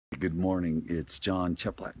Good morning. It's John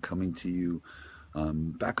Cheplack coming to you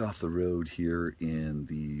back off the road here in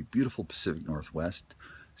the beautiful Pacific Northwest,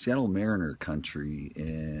 Seattle Mariner country,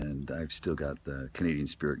 and I've still got the Canadian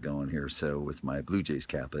spirit going here, so with my Blue Jays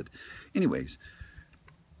cap. But anyways,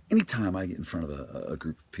 anytime I get in front of a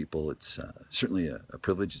group of people, it's certainly a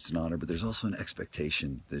privilege, it's an honor, but there's also an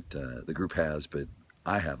expectation that the group has, but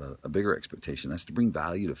I have a bigger expectation. That's to bring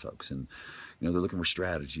value to folks. And, they're looking for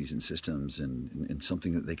strategies and systems and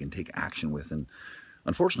something that they can take action with. And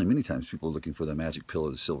unfortunately, many times people are looking for the magic pill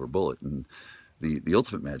or the silver bullet. And the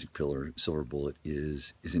ultimate magic pill or silver bullet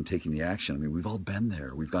is in taking the action. I mean, we've all been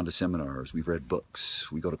there. We've gone to seminars, we've read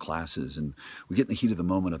books, we go to classes, and we get in the heat of the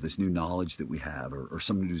moment of this new knowledge that we have or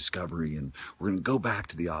some new discovery, and we're going to go back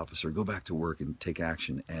to the office or go back to work and take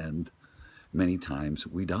action. And many times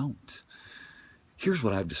we don't. Here's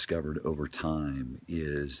what I've discovered over time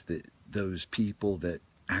is that those people that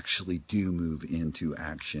actually do move into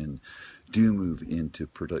action, do move into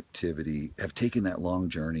productivity, have taken that long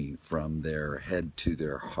journey from their head to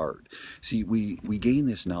their heart. See, we gain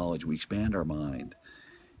this knowledge, we expand our mind,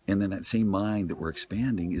 and then that same mind that we're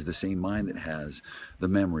expanding is the same mind that has the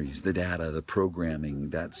memories, the data, the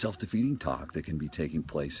programming, that self-defeating talk that can be taking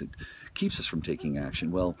place. It keeps us from taking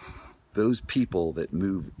action. Well, those people that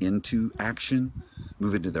move into action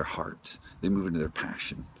move into their heart. They move into their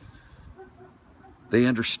passion. They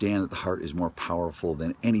understand that the heart is more powerful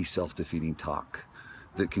than any self-defeating talk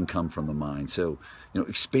that can come from the mind. So,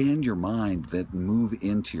 expand your mind, then move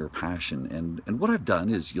into your passion. And what I've done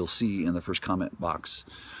is, you'll see in the first comment box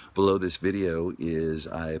below this video, is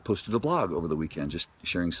I posted a blog over the weekend, just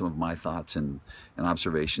sharing some of my thoughts and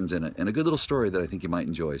observations and a good little story that I think you might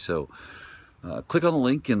enjoy. So click on the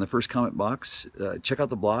link in the first comment box, check out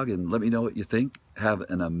the blog, and let me know what you think. Have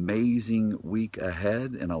an amazing week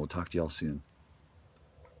ahead, and I will talk to you all soon.